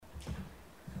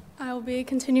I will be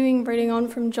continuing reading on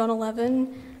from John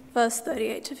 11, verse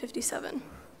 38 to 57.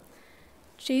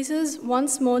 Jesus,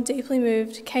 once more deeply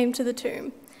moved, came to the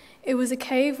tomb. It was a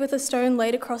cave with a stone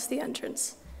laid across the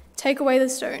entrance. "Take away the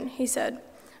stone," he said.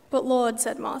 "But Lord,"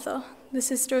 said Martha, the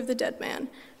sister of the dead man,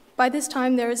 "by this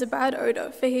time there is a bad odor,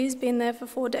 for he has been there for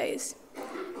 4 days."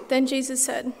 Then Jesus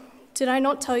said, "Did I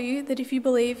not tell you that if you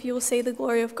believe, you will see the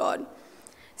glory of God?"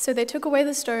 So they took away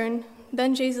the stone.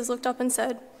 Then Jesus looked up and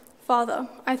said, "Father,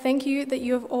 I thank you that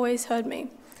you have always heard me.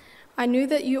 I knew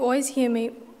that you always hear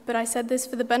me, but I said this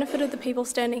for the benefit of the people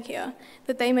standing here,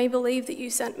 that they may believe that you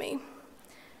sent me."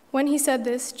 When he said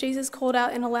this, Jesus called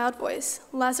out in a loud voice,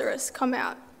 "Lazarus, come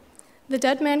out." The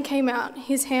dead man came out,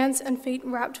 his hands and feet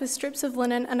wrapped with strips of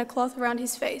linen and a cloth around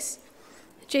his face.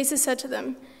 Jesus said to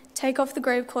them, "Take off the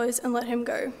grave clothes and let him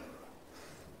go."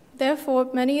 Therefore,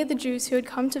 many of the Jews who had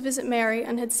come to visit Mary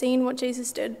and had seen what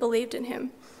Jesus did believed in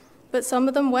him. But some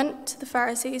of them went to the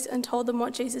Pharisees and told them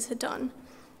what Jesus had done.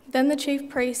 Then the chief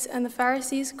priests and the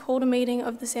Pharisees called a meeting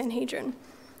of the Sanhedrin.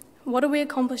 "What are we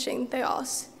accomplishing?" they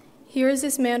asked. "Here is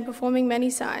this man performing many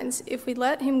signs. If we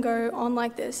let him go on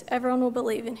like this, everyone will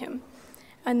believe in him.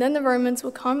 And then the Romans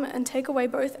will come and take away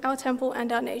both our temple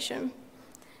and our nation."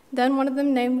 Then one of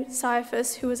them, named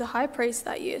Caiaphas, who was a high priest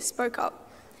that year, spoke up.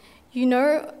 "You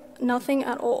know nothing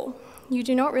at all. You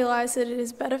do not realize that it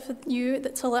is better for you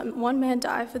to let one man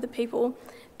die for the people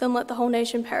than let the whole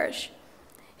nation perish."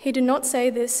 He did not say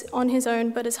this on his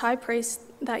own, but as high priest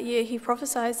that year he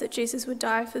prophesied that Jesus would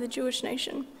die for the Jewish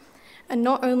nation, and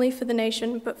not only for the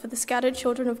nation, but for the scattered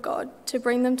children of God, to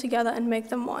bring them together and make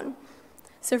them one.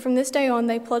 So from this day on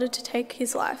they plotted to take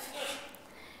his life.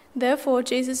 Therefore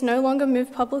Jesus no longer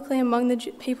moved publicly among the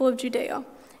people of Judea.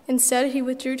 Instead he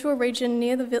withdrew to a region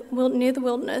near the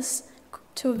wilderness,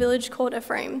 to a village called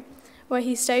Ephraim, where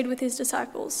he stayed with his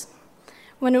disciples.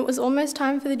 When it was almost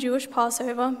time for the Jewish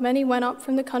Passover, many went up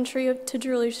from the country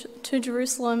to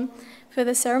Jerusalem for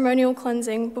the ceremonial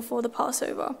cleansing before the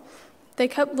Passover. They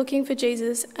kept looking for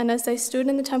Jesus, and as they stood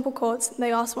in the temple courts,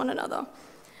 they asked one another,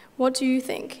 "What do you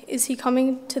think? Is he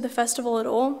coming to the festival at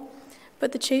all?"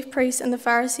 But the chief priests and the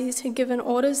Pharisees had given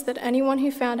orders that anyone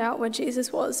who found out where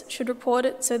Jesus was should report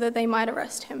it so that they might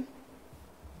arrest him.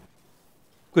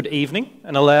 Good evening,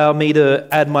 and allow me to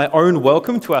add my own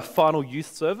welcome to our final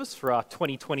youth service for our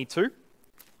 2022.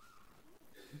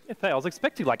 I was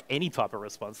expecting like any type of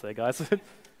response there, guys.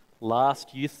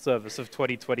 Last youth service of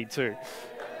 2022.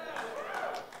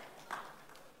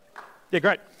 Yeah,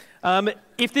 great.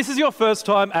 If this is your first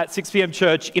time at 6 p.m.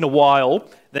 church in a while,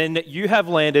 then you have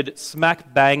landed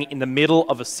smack bang in the middle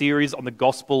of a series on the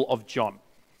Gospel of John.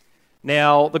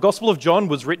 Now, the Gospel of John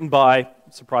was written by,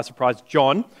 surprise, surprise,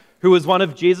 John, who was one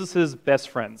of Jesus' best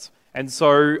friends. And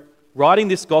so writing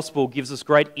this gospel gives us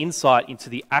great insight into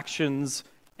the actions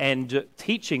and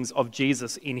teachings of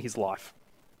Jesus in his life.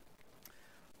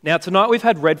 Now, tonight we've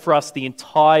had read for us the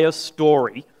entire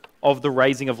story of the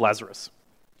raising of Lazarus.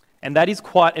 And that is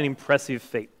quite an impressive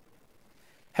feat.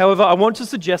 However, I want to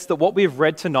suggest that what we have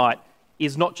read tonight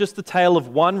is not just the tale of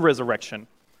one resurrection,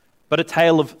 but a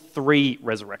tale of 3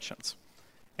 resurrections.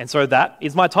 And so that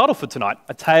is my title for tonight,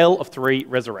 A Tale of 3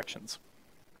 Resurrections.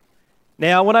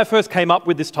 Now, when I first came up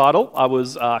with this title, I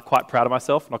was quite proud of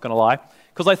myself, not going to lie,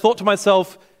 because I thought to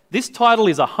myself, this title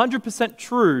is 100%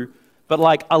 true, but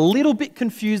like a little bit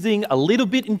confusing, a little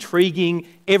bit intriguing.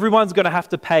 Everyone's going to have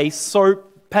to pay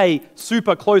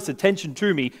super close attention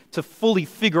to me to fully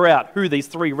figure out who these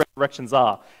 3 resurrections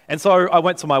are. And so I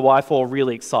went to my wife all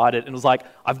really excited and was like,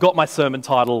 I've got my sermon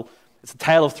title. It's A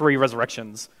Tale of 3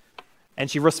 Resurrections. And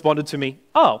she responded to me,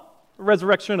 "Oh,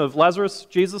 resurrection of Lazarus,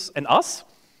 Jesus, and us?"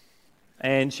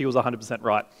 And she was 100%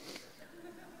 right.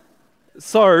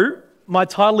 So my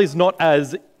title is not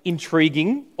as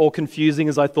intriguing or confusing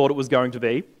as I thought it was going to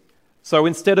be. So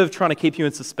instead of trying to keep you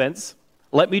in suspense,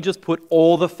 let me just put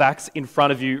all the facts in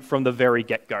front of you from the very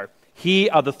get-go. Here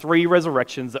are the 3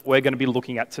 resurrections that we're going to be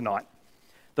looking at tonight.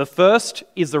 The first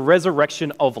is the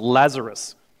resurrection of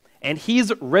Lazarus, and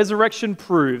his resurrection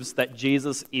proves that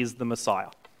Jesus is the Messiah.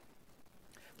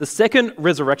 The second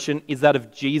resurrection is that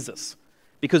of Jesus,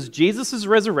 because Jesus'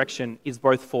 resurrection is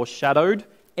both foreshadowed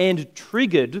and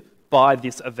triggered by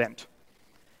this event.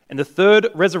 And the third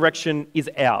resurrection is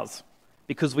ours,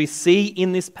 because we see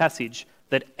in this passage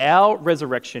that our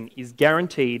resurrection is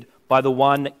guaranteed by the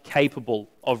one capable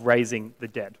of raising the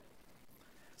dead.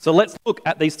 So let's look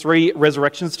at these 3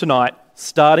 resurrections tonight,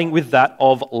 starting with that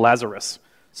of Lazarus.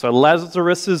 So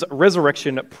Lazarus'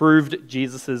 resurrection proved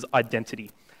Jesus'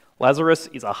 identity. Lazarus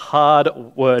is a hard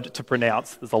word to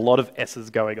pronounce. There's a lot of S's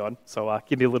going on, so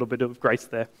give me a little bit of grace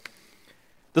there.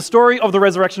 The story of the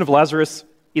resurrection of Lazarus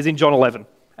is in John 11.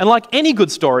 And like any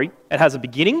good story, it has a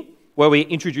beginning where we're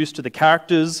introduced to the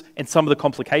characters and some of the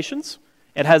complications.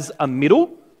 It has a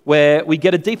middle where we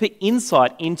get a deeper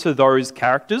insight into those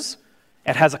characters.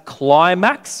 It has a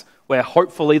climax where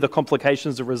hopefully the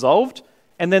complications are resolved.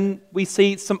 And then we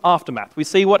see some aftermath. We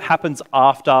see what happens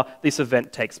after this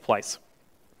event takes place.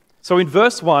 So in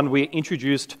verse 1, we're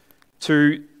introduced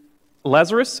to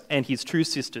Lazarus and his two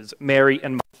sisters, Mary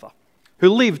and Martha, who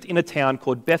lived in a town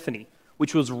called Bethany,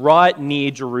 which was right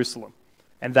near Jerusalem.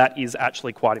 And that is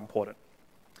actually quite important.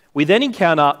 We then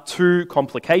encounter two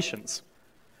complications.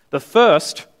 The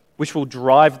first, which will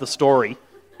drive the story,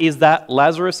 is that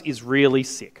Lazarus is really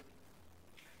sick.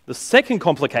 The second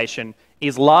complication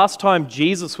is last time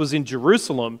Jesus was in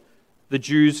Jerusalem, the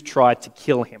Jews tried to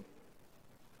kill him.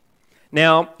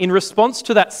 Now, in response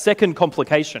to that second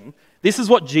complication, this is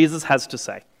what Jesus has to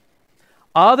say.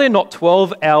 Are there not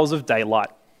 12 hours of daylight?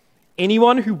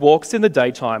 Anyone who walks in the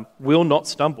daytime will not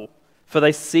stumble, for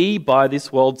they see by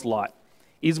this world's light.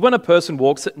 It is when a person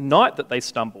walks at night that they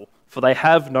stumble, for they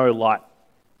have no light.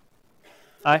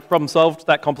 Problem solved,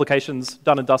 that complication's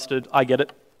done and dusted. I get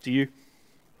it. Do you?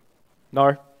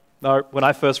 No. When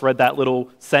I first read that little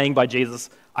saying by Jesus,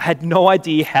 I had no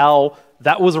idea how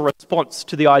that was a response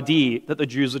to the idea that the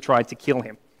Jews were trying to kill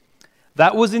him.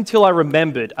 That was until I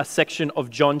remembered a section of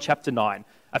John chapter 9.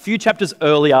 A few chapters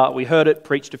earlier, we heard it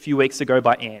preached a few weeks ago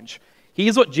by Ange.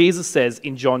 Here's what Jesus says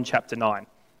in John chapter 9.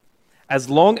 As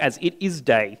long as it is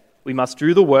day, we must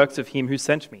do the works of him who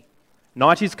sent me.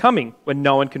 Night is coming when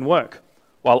no one can work.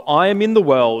 While I am in the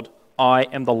world, I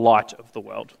am the light of the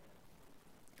world.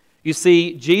 You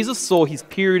see, Jesus saw his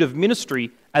period of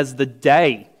ministry as the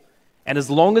day, and as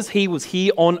long as he was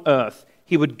here on earth,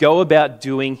 he would go about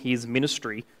doing his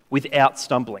ministry without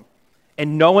stumbling,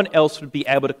 and no one else would be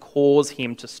able to cause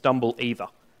him to stumble either.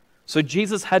 So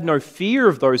Jesus had no fear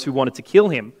of those who wanted to kill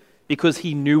him because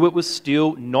he knew it was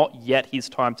still not yet his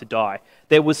time to die.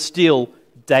 There was still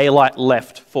daylight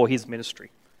left for his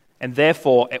ministry, and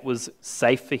therefore it was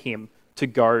safe for him to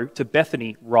go to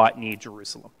Bethany right near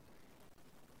Jerusalem.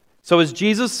 So as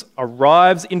Jesus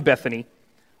arrives in Bethany,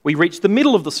 we reach the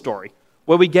middle of the story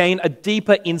where we gain a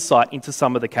deeper insight into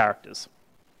some of the characters.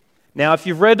 Now, if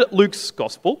you've read Luke's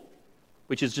Gospel,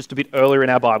 which is just a bit earlier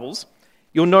in our Bibles,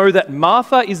 you'll know that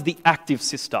Martha is the active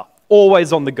sister,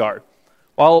 always on the go,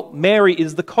 while Mary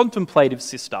is the contemplative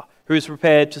sister who is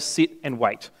prepared to sit and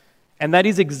wait. And that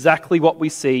is exactly what we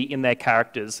see in their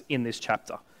characters in this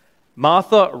chapter.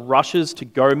 Martha rushes to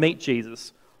go meet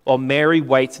Jesus, while Mary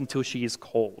waits until she is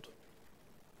called.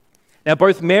 Now,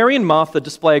 both Mary and Martha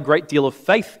display a great deal of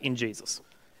faith in Jesus.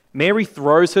 Mary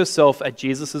throws herself at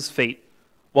Jesus' feet,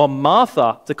 while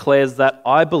Martha declares that,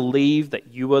 I believe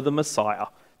that you are the Messiah,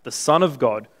 the Son of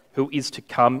God, who is to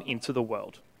come into the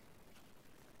world.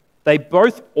 They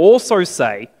both also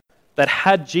say that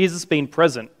had Jesus been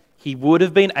present, he would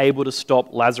have been able to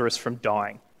stop Lazarus from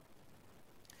dying.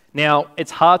 Now,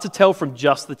 it's hard to tell from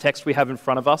just the text we have in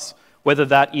front of us whether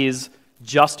that is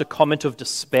just a comment of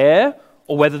despair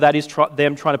or whether that is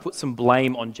them trying to put some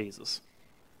blame on Jesus.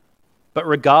 But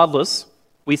regardless,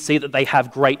 we see that they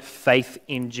have great faith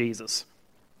in Jesus.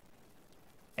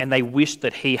 And they wish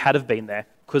that he had have been there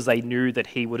because they knew that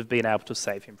he would have been able to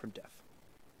save him from death.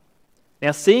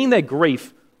 Now, seeing their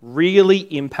grief really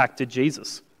impacted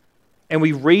Jesus. And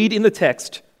we read in the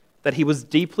text that he was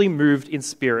deeply moved in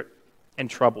spirit and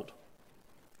troubled.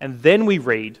 And then we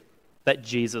read that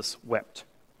Jesus wept.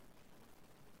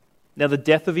 Now, the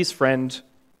death of his friend,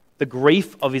 the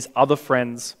grief of his other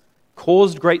friends,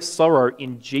 caused great sorrow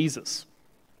in Jesus.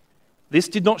 This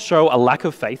did not show a lack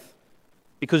of faith,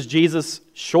 because Jesus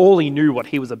surely knew what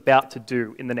he was about to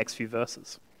do in the next few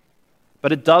verses.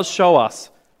 But it does show us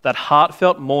that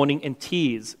heartfelt mourning and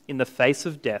tears in the face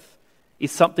of death is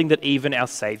something that even our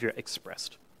Savior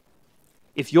expressed.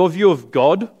 If your view of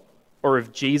God, or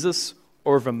of Jesus,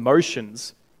 or of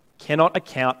emotions cannot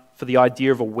account for the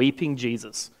idea of a weeping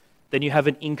Jesus, then you have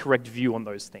an incorrect view on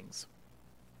those things.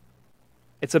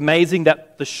 It's amazing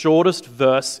that the shortest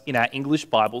verse in our English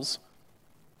Bibles,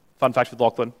 fun fact with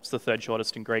Lachlan, it's the third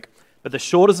shortest in Greek, but the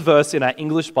shortest verse in our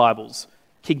English Bibles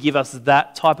can give us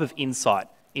that type of insight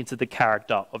into the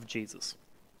character of Jesus.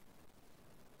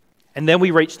 And then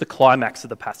we reach the climax of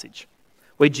the passage,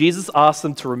 where Jesus asks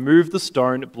them to remove the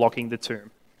stone blocking the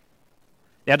tomb.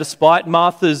 Now, despite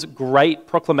Martha's great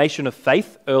proclamation of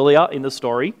faith earlier in the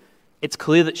story, it's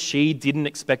clear that she didn't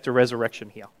expect a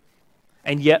resurrection here.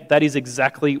 And yet, that is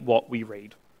exactly what we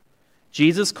read.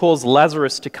 Jesus calls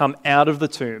Lazarus to come out of the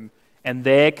tomb, and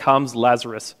there comes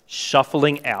Lazarus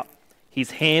shuffling out,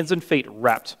 his hands and feet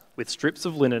wrapped with strips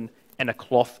of linen and a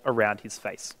cloth around his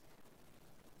face.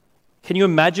 Can you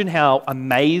imagine how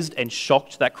amazed and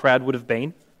shocked that crowd would have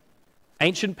been?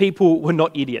 Ancient people were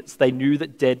not idiots. They knew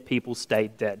that dead people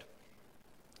stayed dead.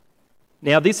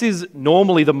 Now, this is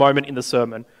normally the moment in the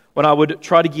sermon when I would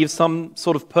try to give some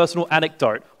sort of personal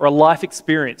anecdote or a life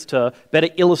experience to better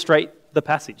illustrate the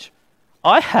passage.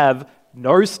 I have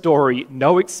no story,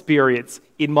 no experience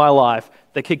in my life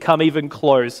that could come even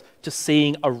close to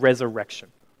seeing a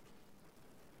resurrection.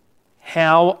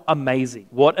 How amazing.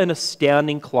 What an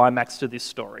astounding climax to this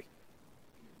story.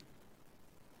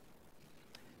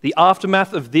 The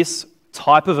aftermath of this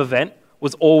type of event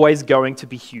was always going to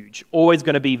be huge, always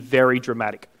going to be very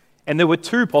dramatic. And there were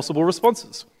two possible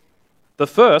responses. The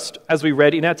first, as we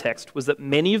read in our text, was that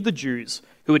many of the Jews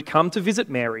who had come to visit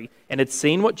Mary and had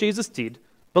seen what Jesus did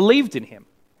believed in him.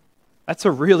 That's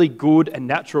a really good and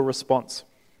natural response.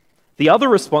 The other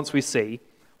response we see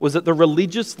was that the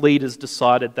religious leaders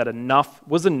decided that enough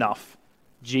was enough.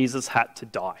 Jesus had to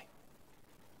die.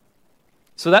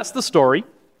 So that's the story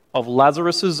of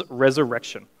Lazarus'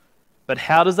 resurrection. But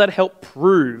how does that help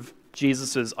prove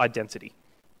Jesus' identity?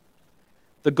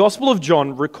 The Gospel of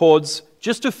John records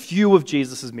just a few of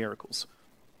Jesus' miracles.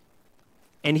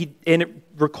 And it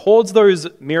records those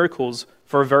miracles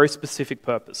for a very specific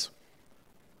purpose.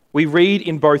 We read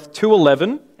in both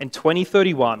 2:11 and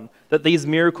 20:31 that these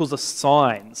miracles are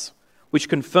signs which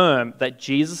confirm that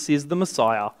Jesus is the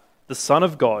Messiah, the Son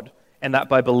of God, and that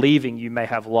by believing you may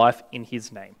have life in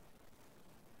his name.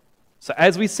 So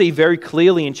as we see very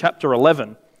clearly in chapter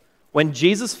 11, when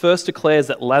Jesus first declares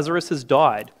that Lazarus has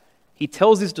died, he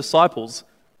tells his disciples,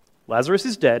 Lazarus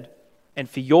is dead, and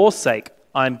for your sake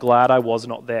I am glad I was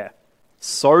not there,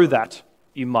 so that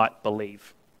you might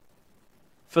believe.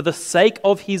 For the sake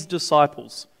of his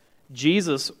disciples,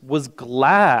 Jesus was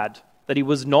glad that he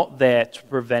was not there to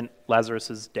prevent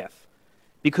Lazarus' death,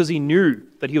 because he knew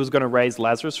that he was going to raise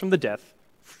Lazarus from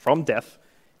death,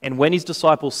 and when his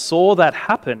disciples saw that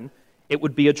happen, it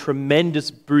would be a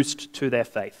tremendous boost to their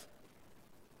faith.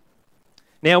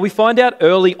 Now, we find out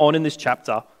early on in this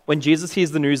chapter, when Jesus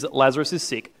hears the news that Lazarus is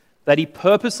sick, that he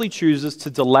purposely chooses to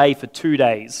delay for 2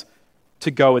 days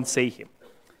to go and see him.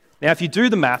 Now, if you do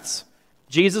the maths,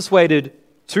 Jesus waited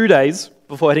 2 days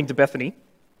before heading to Bethany,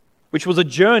 which was a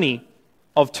journey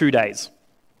of 2 days.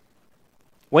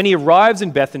 When he arrives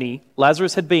in Bethany,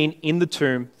 Lazarus had been in the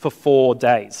tomb for 4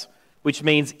 days, which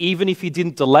means even if he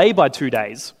didn't delay by 2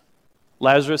 days,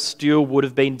 Lazarus still would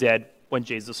have been dead when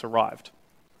Jesus arrived.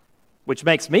 Which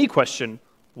makes me question,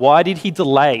 why did he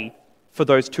delay for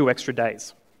those 2 extra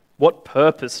days? What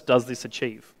purpose does this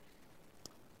achieve?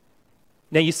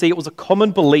 Now you see, it was a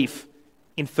common belief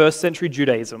in first century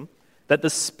Judaism that the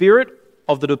spirit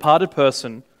of the departed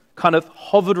person kind of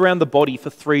hovered around the body for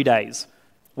 3 days,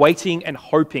 waiting and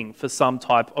hoping for some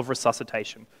type of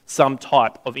resuscitation, some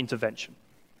type of intervention.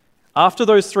 After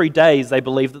those 3 days, they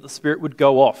believed that the spirit would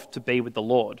go off to be with the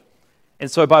Lord. And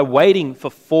so by waiting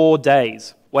for 4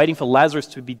 days, waiting for Lazarus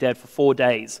to be dead for 4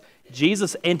 days,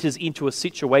 Jesus enters into a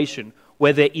situation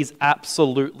where there is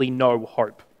absolutely no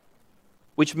hope.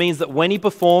 Which means that when he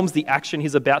performs the action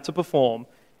he's about to perform,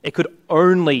 it could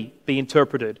only be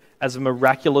interpreted as a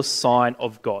miraculous sign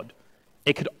of God.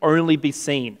 It could only be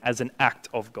seen as an act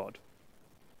of God.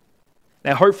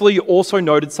 Now, hopefully you also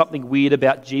noted something weird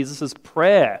about Jesus'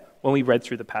 prayer when we read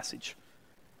through the passage.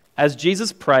 As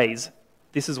Jesus prays,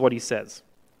 this is what he says.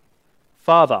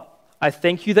 Father, I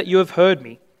thank you that you have heard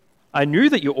me. I knew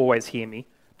that you always hear me,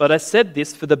 but I said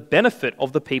this for the benefit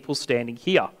of the people standing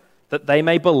here, that they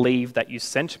may believe that you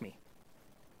sent me.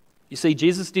 You see,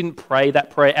 Jesus didn't pray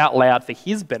that prayer out loud for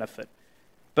his benefit,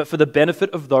 but for the benefit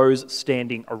of those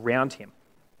standing around him.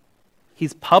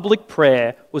 His public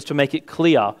prayer was to make it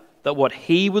clear that what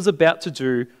he was about to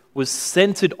do was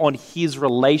centered on his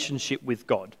relationship with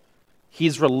God,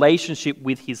 his relationship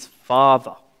with his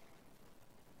Father.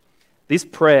 This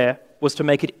prayer was to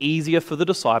make it easier for the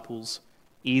disciples,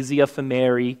 easier for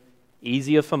Mary,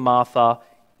 easier for Martha,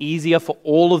 easier for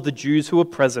all of the Jews who were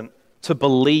present to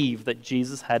believe that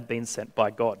Jesus had been sent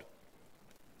by God.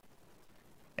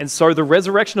 And so the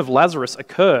resurrection of Lazarus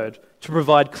occurred to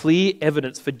provide clear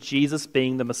evidence for Jesus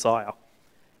being the Messiah,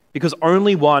 because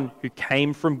only one who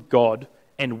came from God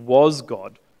and was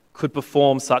God could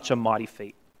perform such a mighty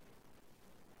feat.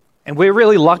 And we're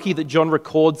really lucky that John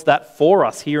records that for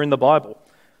us here in the Bible.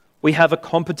 We have a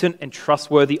competent and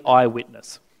trustworthy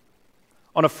eyewitness.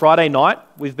 On a Friday night,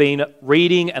 we've been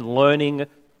reading and learning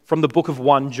from the book of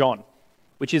 1 John,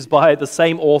 which is by the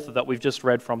same author that we've just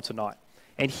read from tonight.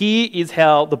 And here is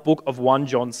how the book of 1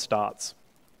 John starts.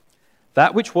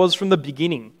 That which was from the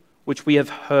beginning, which we have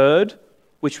heard,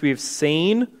 which we have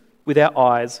seen with our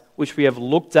eyes, which we have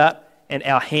looked at and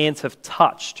our hands have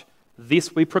touched,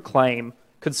 this we proclaim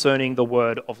concerning the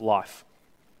word of life.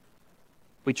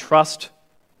 We trust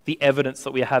the evidence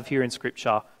that we have here in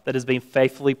Scripture that has been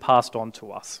faithfully passed on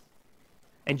to us.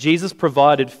 And Jesus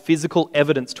provided physical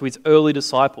evidence to his early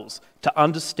disciples to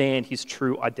understand his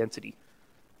true identity.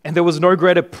 And there was no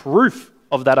greater proof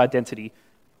of that identity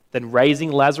than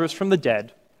raising Lazarus from the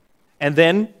dead, and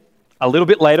then, a little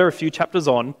bit later, a few chapters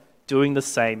on, doing the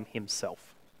same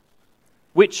himself.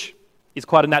 Which is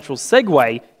quite a natural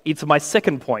segue into my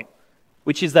second point,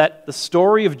 which is that the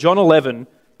story of John 11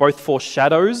 both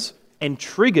foreshadows and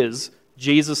triggers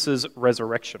Jesus'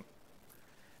 resurrection.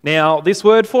 Now, this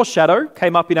word foreshadow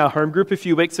came up in our home group a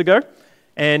few weeks ago,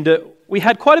 and we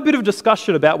had quite a bit of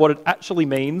discussion about what it actually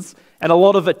means, and a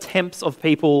lot of attempts of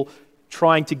people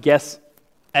trying to guess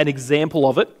an example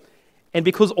of it. And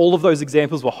because all of those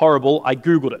examples were horrible, I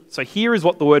Googled it. So here is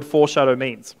what the word foreshadow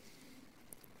means.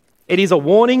 It is a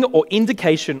warning or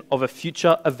indication of a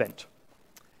future event.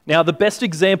 Now, the best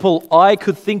example I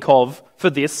could think of for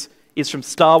this is from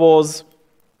Star Wars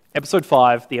Episode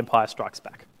 5, The Empire Strikes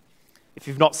Back. If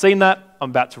you've not seen that,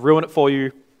 I'm about to ruin it for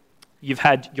you. You've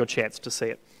had your chance to see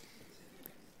it.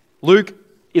 Luke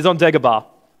is on Dagobah.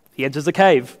 He enters a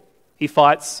cave. He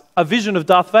fights a vision of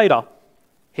Darth Vader.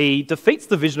 He defeats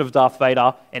the vision of Darth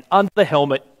Vader, and under the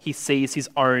helmet, he sees his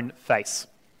own face.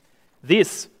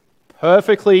 This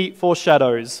perfectly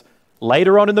foreshadows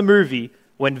later on in the movie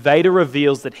when Vader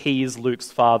reveals that he is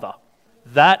Luke's father.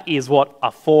 That is what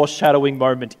a foreshadowing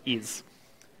moment is.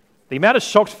 The amount of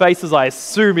shocked faces I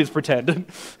assume is pretend.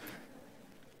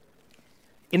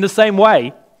 In the same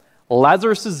way,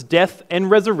 Lazarus' death and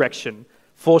resurrection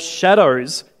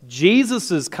foreshadows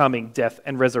Jesus' coming death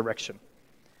and resurrection.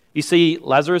 You see,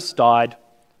 Lazarus died.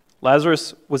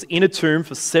 Lazarus was in a tomb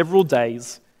for several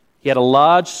days. He had a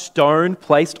large stone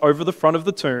placed over the front of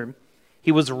the tomb.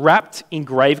 He was wrapped in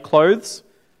grave clothes.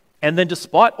 And then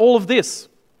despite all of this,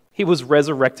 he was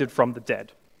resurrected from the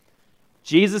dead.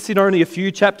 Jesus, in only a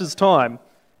few chapters' time,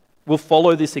 will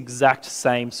follow this exact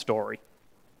same story.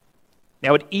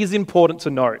 Now, it is important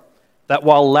to note that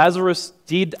while Lazarus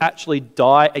did actually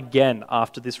die again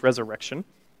after this resurrection,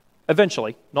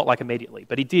 eventually, not like immediately,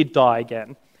 but he did die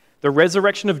again, the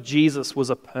resurrection of Jesus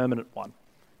was a permanent one.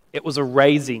 It was a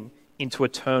raising into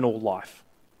eternal life.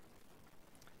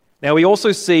 Now, we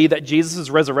also see that Jesus'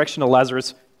 resurrection of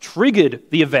Lazarus triggered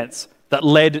the events that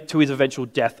led to his eventual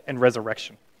death and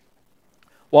resurrection.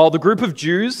 While the group of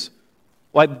Jews,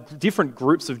 like different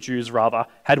groups of Jews rather,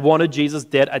 had wanted Jesus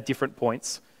dead at different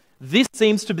points, this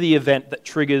seems to be the event that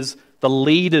triggers the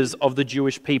leaders of the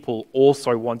Jewish people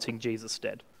also wanting Jesus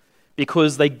dead,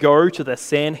 because they go to the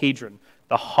Sanhedrin,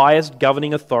 the highest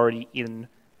governing authority in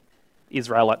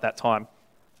Israel at that time,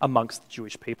 amongst the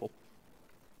Jewish people.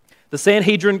 The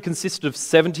Sanhedrin consisted of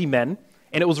 70 men,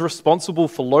 and it was responsible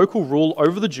for local rule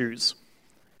over the Jews.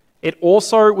 It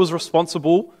also was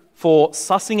responsible for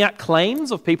sussing out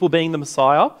claims of people being the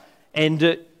Messiah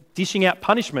and dishing out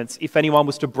punishments if anyone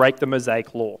was to break the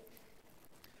Mosaic law.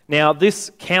 Now,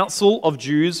 this council of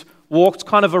Jews walked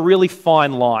kind of a really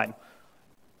fine line.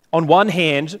 On one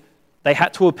hand, they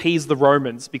had to appease the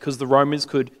Romans because the Romans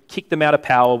could kick them out of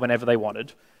power whenever they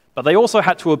wanted, but they also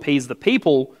had to appease the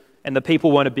people, and the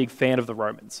people weren't a big fan of the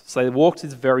Romans. So they walked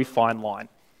this very fine line.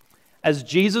 As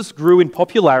Jesus grew in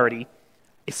popularity,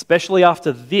 especially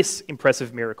after this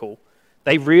impressive miracle,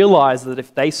 they realized that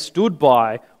if they stood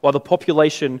by while the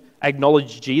population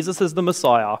acknowledged Jesus as the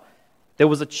Messiah, there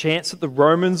was a chance that the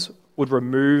Romans would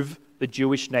remove the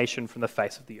Jewish nation from the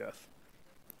face of the earth.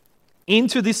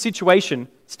 Into this situation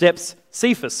steps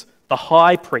Cephas, the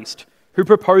high priest, who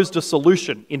proposed a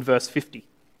solution in verse 50.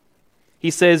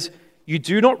 He says, "You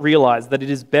do not realize that it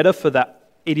is better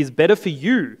for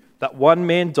you that one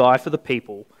man die for the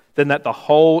people than that the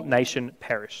whole nation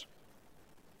perish."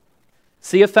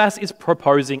 Cephas is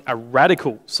proposing a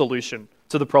radical solution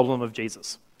to the problem of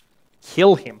Jesus.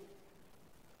 Kill him.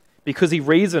 Because he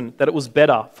reasoned that it was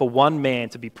better for one man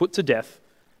to be put to death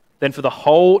than for the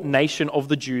whole nation of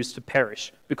the Jews to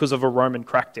perish because of a Roman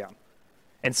crackdown.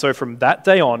 And so from that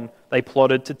day on, they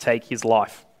plotted to take his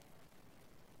life.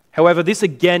 However, this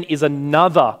again is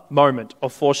another moment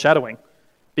of foreshadowing,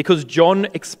 because John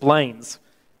explains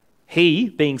he,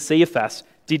 being Cephas,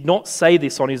 did not say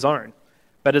this on his own,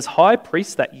 but as high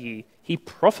priest that year, he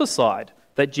prophesied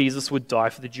that Jesus would die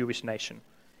for the Jewish nation,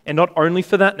 and not only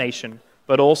for that nation,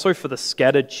 but also for the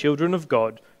scattered children of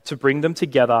God, to bring them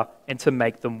together and to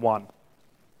make them one.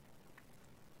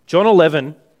 John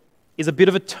 11 is a bit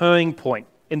of a turning point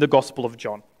in the Gospel of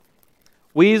John.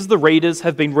 We as the readers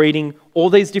have been reading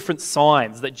all these different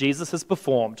signs that Jesus has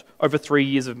performed over 3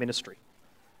 years of ministry.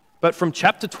 But from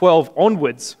chapter 12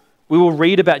 onwards, we will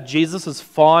read about Jesus'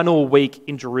 final week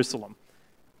in Jerusalem,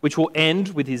 which will end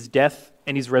with his death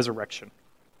and his resurrection.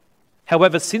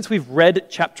 However, since we've read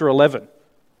chapter 11,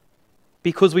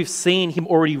 because we've seen him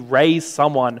already raise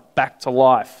someone back to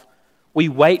life, we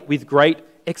wait with great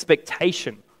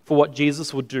expectation for what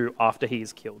Jesus will do after he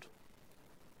is killed.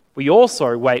 We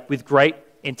also wait with great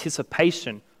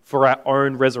anticipation for our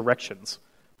own resurrections,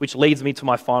 which leads me to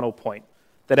my final point,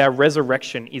 that our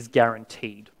resurrection is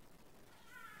guaranteed.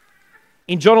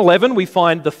 In John 11, we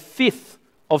find the fifth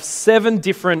of 7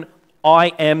 different I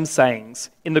am sayings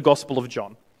in the Gospel of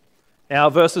John. Now,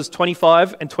 verses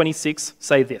 25 and 26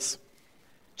 say this.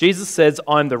 Jesus says,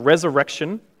 "I am the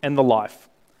resurrection and the life.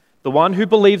 The one who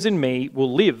believes in me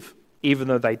will live even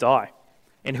though they die.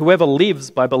 And whoever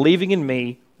lives by believing in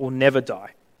me will never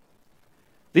die."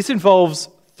 This involves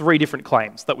 3 different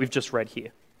claims that we've just read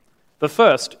here. The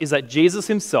first is that Jesus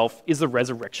himself is the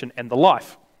resurrection and the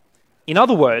life. In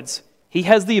other words, he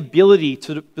has the ability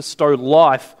to bestow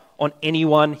life on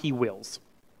anyone he wills.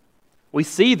 We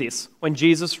see this when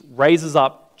Jesus raises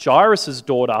up Jairus'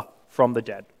 daughter from the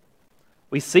dead.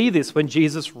 We see this when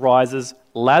Jesus rises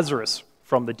Lazarus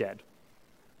from the dead.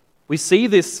 We see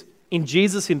this in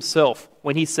Jesus himself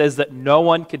when he says that no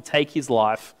one can take his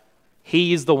life.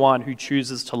 He is the one who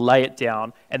chooses to lay it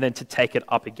down and then to take it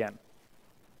up again.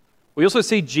 We also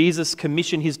see Jesus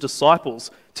commission his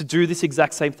disciples to do this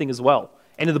exact same thing as well.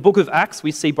 And in the book of Acts,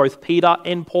 we see both Peter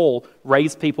and Paul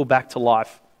raise people back to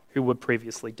life who were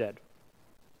previously dead.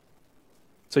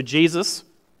 So Jesus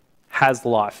has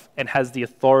life and has the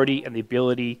authority and the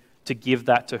ability to give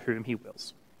that to whom he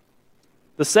wills.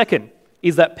 The second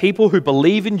is that people who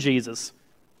believe in Jesus,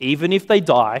 even if they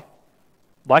die,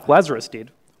 like Lazarus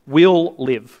did, will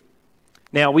live.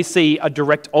 Now, we see a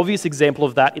direct, obvious example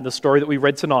of that in the story that we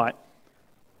read tonight,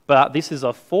 but this is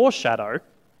a foreshadow,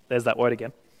 there's that word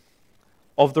again,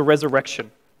 of the resurrection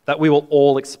that we will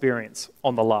all experience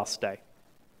on the last day.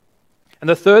 And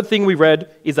the third thing we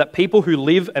read is that people who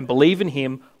live and believe in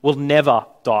him will never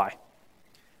die.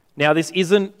 Now, this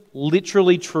isn't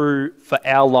literally true for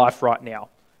our life right now,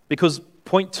 because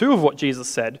point 2 of what Jesus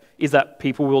said is that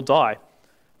people will die.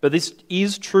 But this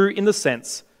is true in the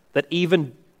sense that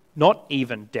not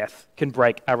even death can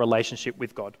break our relationship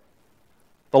with God.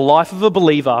 The life of a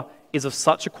believer is of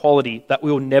such a quality that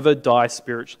we will never die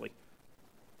spiritually,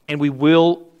 and we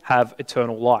will have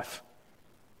eternal life.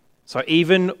 So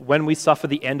even when we suffer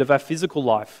the end of our physical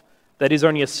life, that is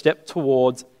only a step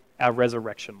towards our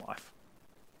resurrection life.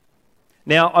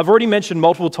 Now, I've already mentioned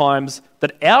multiple times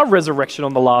that our resurrection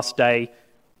on the last day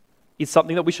is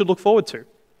something that we should look forward to.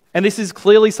 And this is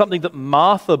clearly something that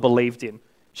Martha believed in.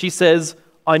 She says,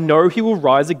 "I know he will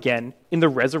rise again in the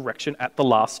resurrection at the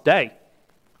last day."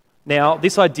 Now,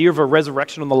 this idea of a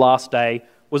resurrection on the last day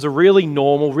was a really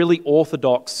normal, really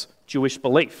orthodox Jewish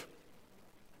belief.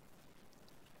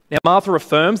 Now, Martha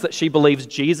affirms that she believes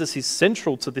Jesus is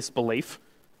central to this belief,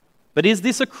 but is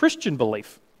this a Christian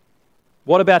belief?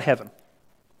 What about heaven?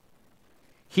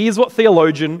 Here's what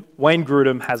theologian Wayne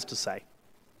Grudem has to say.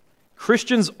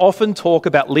 Christians often talk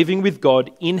about living with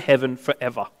God in heaven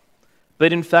forever,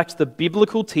 but in fact, the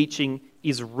biblical teaching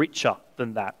is richer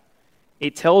than that.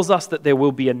 It tells us that there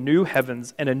will be a new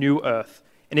heavens and a new earth,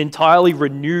 an entirely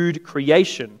renewed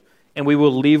creation, and we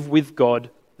will live with God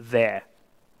there.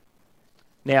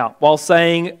 Now, while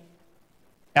saying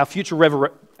our future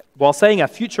resurrection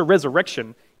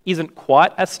isn't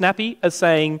quite as snappy as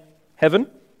saying heaven,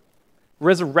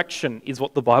 resurrection is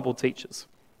what the Bible teaches.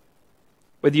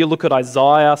 Whether you look at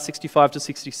Isaiah 65 to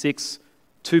 66,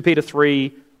 2 Peter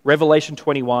 3, Revelation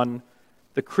 21,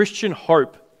 the Christian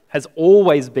hope has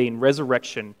always been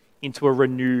resurrection into a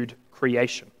renewed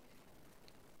creation.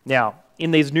 Now, in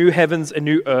these new heavens and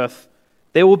new earth,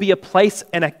 there will be a place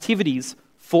and activities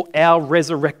for our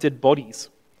resurrected bodies,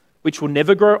 which will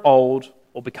never grow old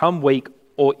or become weak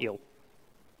or ill.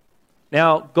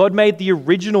 Now, God made the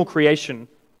original creation,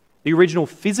 the original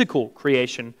physical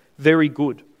creation, very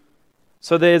good.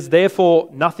 So there's therefore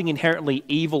nothing inherently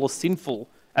evil or sinful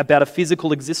about a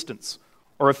physical existence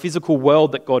or a physical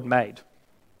world that God made.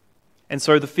 And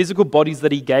so the physical bodies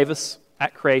that he gave us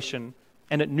at creation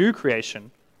and at new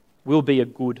creation will be a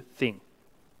good thing.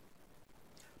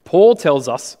 Paul tells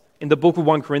us in the book of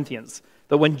 1 Corinthians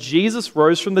that when Jesus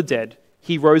rose from the dead,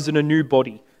 he rose in a new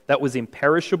body that was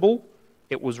imperishable,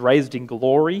 it was raised in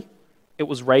glory, it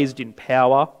was raised in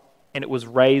power, and it was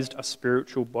raised a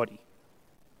spiritual body.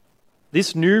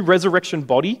 This new resurrection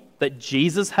body that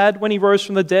Jesus had when he rose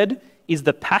from the dead is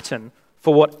the pattern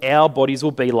for what our bodies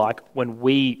will be like when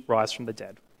we rise from the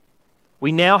dead.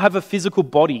 We now have a physical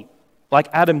body like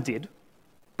Adam did,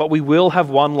 but we will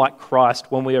have one like Christ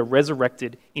when we are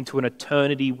resurrected into an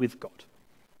eternity with God.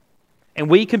 And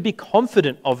we can be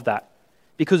confident of that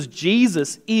because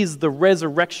Jesus is the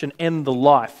resurrection and the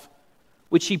life,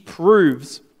 which he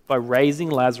proves by raising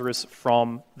Lazarus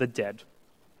from the dead,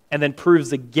 and then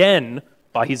proves again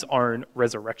by his own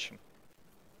resurrection.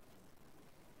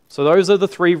 So those are the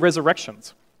three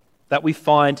resurrections that we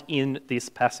find in this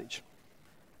passage.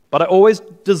 But I always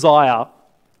desire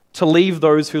to leave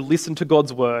those who listen to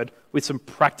God's word with some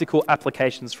practical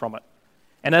applications from it.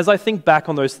 And as I think back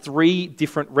on those three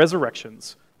different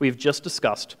resurrections we've just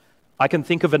discussed, I can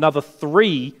think of another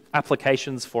three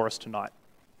applications for us tonight.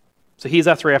 So here's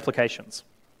our three applications.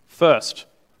 First,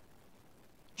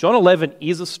 John 11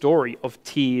 is a story of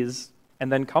tears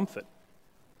and then comfort.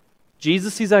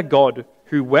 Jesus is our God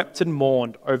who wept and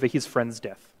mourned over his friend's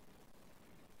death.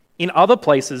 In other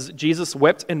places, Jesus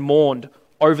wept and mourned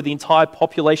over the entire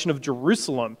population of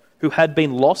Jerusalem who had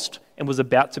been lost and was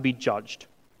about to be judged.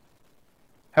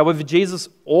 However, Jesus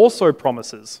also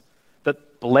promises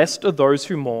that blessed are those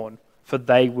who mourn, for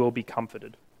they will be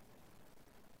comforted.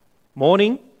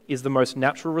 Mourning is the most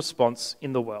natural response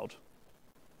in the world.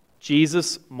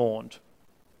 Jesus mourned,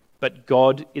 but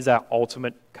God is our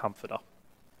ultimate comforter.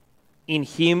 In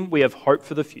him we have hope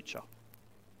for the future.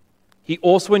 He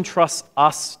also entrusts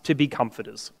us to be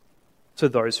comforters to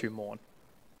those who mourn.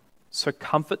 So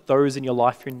comfort those in your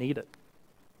life who need it.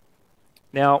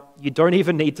 Now, you don't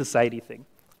even need to say anything.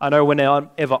 I know whenever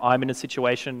I'm in a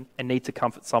situation and need to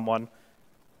comfort someone,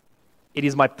 it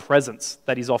is my presence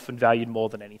that is often valued more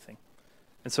than anything.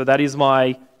 And so that is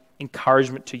my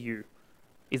encouragement to you,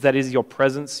 is that it is your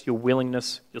presence, your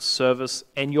willingness, your service,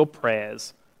 and your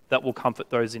prayers that will comfort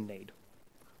those in need.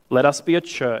 Let us be a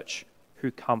church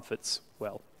who comforts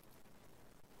well.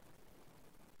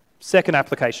 Second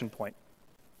application point.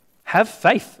 Have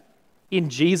faith in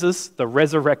Jesus, the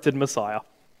resurrected Messiah.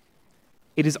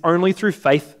 It is only through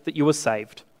faith that you are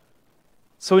saved.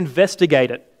 So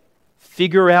investigate it.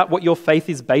 Figure out what your faith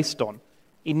is based on.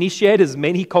 Initiate as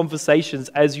many conversations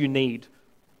as you need.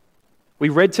 We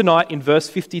read tonight in verse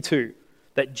 52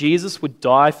 that Jesus would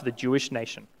die for the Jewish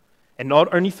nation, and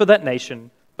not only for that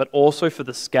nation, but also for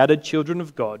the scattered children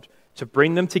of God, to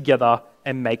bring them together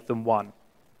and make them one.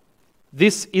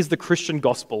 This is the Christian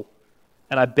gospel,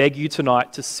 and I beg you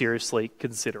tonight to seriously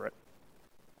consider it.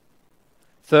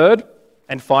 Third,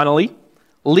 and finally,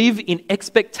 live in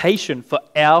expectation for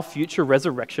our future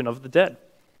resurrection of the dead.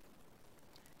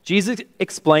 Jesus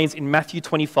explains in Matthew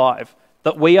 25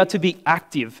 that we are to be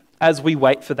active as we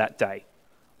wait for that day,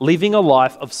 living a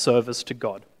life of service to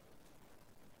God.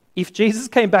 If Jesus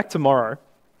came back tomorrow,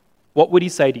 what would he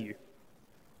say to you?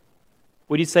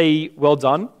 Would he say, "Well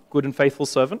done, good and faithful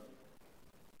servant"?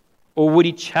 Or would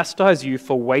he chastise you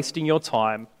for wasting your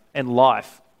time and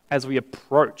life as we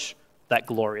approach that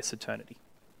glorious eternity?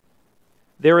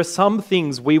 There are some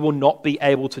things we will not be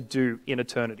able to do in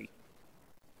eternity.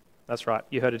 That's right,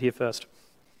 you heard it here first.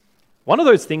 One of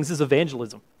those things is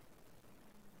evangelism.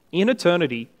 In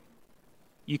eternity,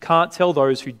 you can't tell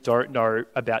those who don't know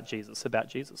about Jesus.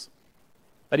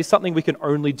 That is something we can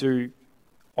only do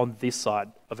on this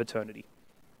side of eternity.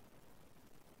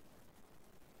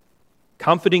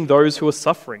 Comforting those who are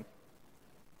suffering,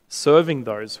 serving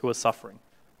those who are suffering.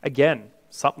 Again,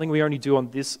 something we only do on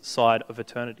this side of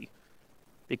eternity.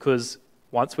 Because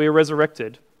once we are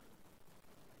resurrected,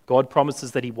 God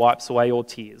promises that he wipes away all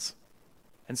tears.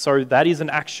 And so that is an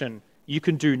action you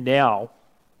can do now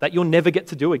that you'll never get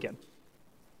to do again.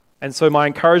 And so my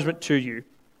encouragement to you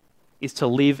is to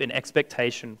live in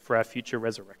expectation for our future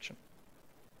resurrection.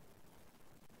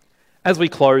 As we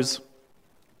close,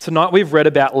 tonight we've read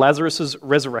about Lazarus'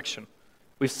 resurrection.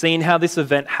 We've seen how this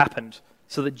event happened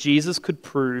so that Jesus could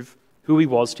prove who he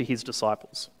was to his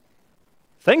disciples.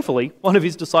 Thankfully, one of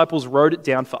his disciples wrote it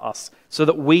down for us so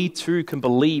that we too can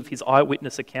believe his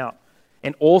eyewitness account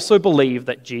and also believe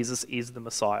that Jesus is the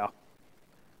Messiah.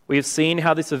 We have seen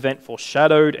how this event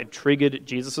foreshadowed and triggered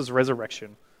Jesus'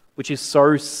 resurrection, which is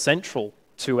so central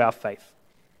to our faith.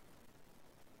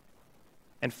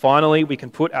 And finally, we can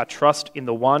put our trust in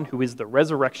the one who is the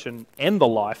resurrection and the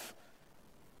life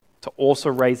to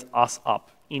also raise us up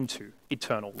into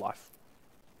eternal life.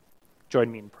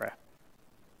 Join me in prayer.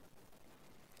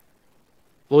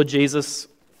 Lord Jesus,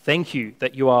 thank you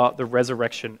that you are the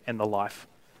resurrection and the life.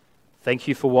 Thank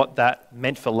you for what that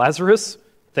meant for Lazarus.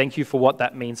 Thank you for what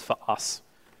that means for us.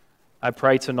 I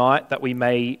pray tonight that we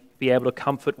may be able to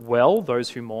comfort well those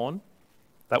who mourn,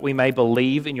 that we may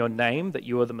believe in your name that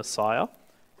you are the Messiah,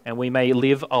 and we may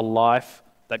live a life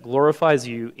that glorifies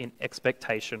you in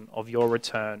expectation of your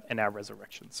return and our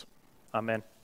resurrections. Amen.